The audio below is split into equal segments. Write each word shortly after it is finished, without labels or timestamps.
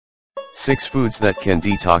6 foods that can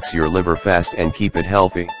detox your liver fast and keep it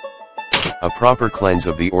healthy. A proper cleanse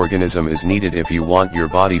of the organism is needed if you want your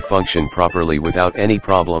body function properly without any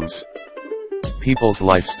problems. People's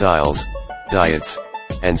lifestyles, diets,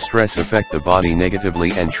 and stress affect the body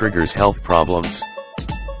negatively and triggers health problems.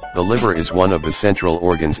 The liver is one of the central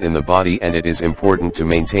organs in the body and it is important to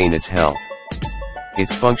maintain its health.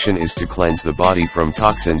 Its function is to cleanse the body from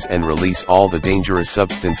toxins and release all the dangerous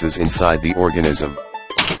substances inside the organism.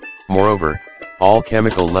 Moreover, all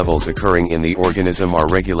chemical levels occurring in the organism are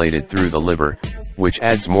regulated through the liver, which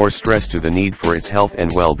adds more stress to the need for its health and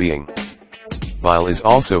well-being. Bile is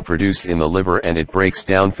also produced in the liver and it breaks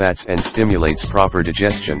down fats and stimulates proper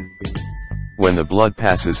digestion. When the blood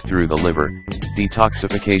passes through the liver,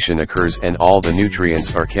 detoxification occurs and all the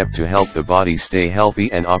nutrients are kept to help the body stay healthy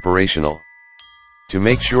and operational. To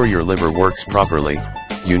make sure your liver works properly,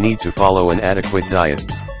 you need to follow an adequate diet.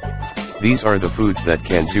 These are the foods that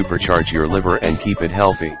can supercharge your liver and keep it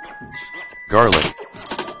healthy. Garlic.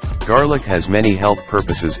 Garlic has many health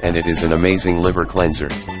purposes and it is an amazing liver cleanser.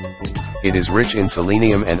 It is rich in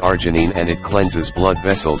selenium and arginine and it cleanses blood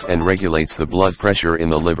vessels and regulates the blood pressure in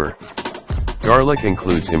the liver. Garlic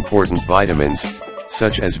includes important vitamins,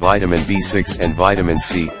 such as vitamin B6 and vitamin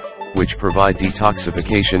C, which provide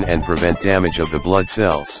detoxification and prevent damage of the blood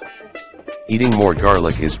cells. Eating more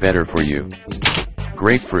garlic is better for you.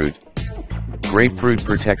 Grapefruit. Grapefruit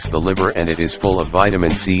protects the liver and it is full of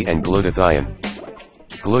vitamin C and glutathione.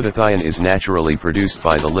 Glutathione is naturally produced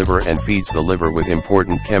by the liver and feeds the liver with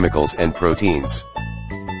important chemicals and proteins.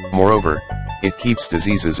 Moreover, it keeps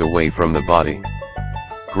diseases away from the body.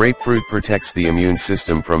 Grapefruit protects the immune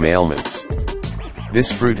system from ailments. This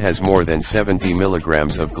fruit has more than 70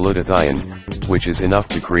 milligrams of glutathione, which is enough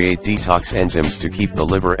to create detox enzymes to keep the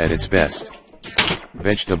liver at its best.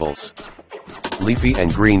 Vegetables. Leafy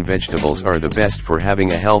and green vegetables are the best for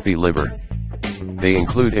having a healthy liver. They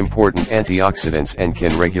include important antioxidants and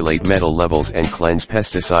can regulate metal levels and cleanse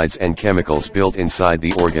pesticides and chemicals built inside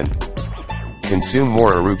the organ. Consume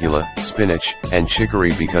more arugula, spinach, and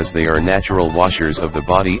chicory because they are natural washers of the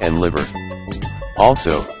body and liver.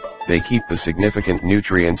 Also, they keep the significant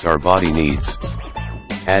nutrients our body needs.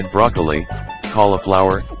 Add broccoli,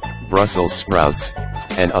 cauliflower, Brussels sprouts,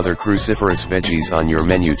 and other cruciferous veggies on your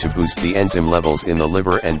menu to boost the enzyme levels in the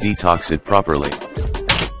liver and detox it properly.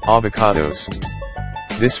 Avocados.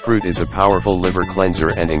 This fruit is a powerful liver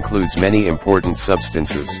cleanser and includes many important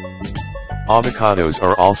substances. Avocados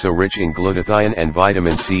are also rich in glutathione and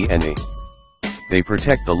vitamin C and E. They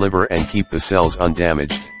protect the liver and keep the cells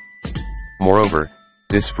undamaged. Moreover,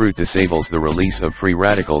 this fruit disables the release of free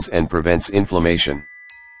radicals and prevents inflammation.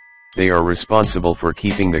 They are responsible for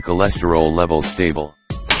keeping the cholesterol levels stable.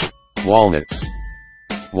 Walnuts.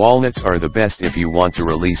 Walnuts are the best if you want to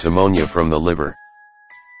release ammonia from the liver.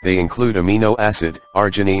 They include amino acid,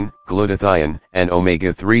 arginine, glutathione, and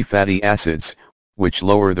omega-3 fatty acids, which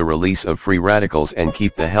lower the release of free radicals and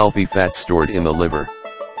keep the healthy fats stored in the liver.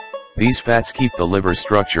 These fats keep the liver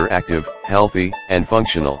structure active, healthy, and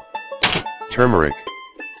functional. Turmeric.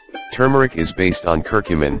 Turmeric is based on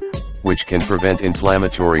curcumin, which can prevent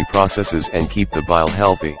inflammatory processes and keep the bile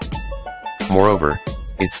healthy. Moreover,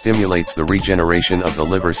 it stimulates the regeneration of the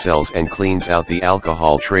liver cells and cleans out the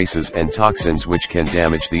alcohol traces and toxins which can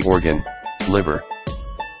damage the organ, liver.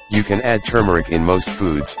 You can add turmeric in most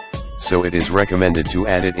foods, so it is recommended to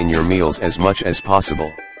add it in your meals as much as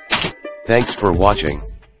possible. Thanks for watching.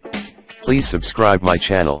 Please subscribe my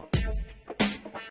channel.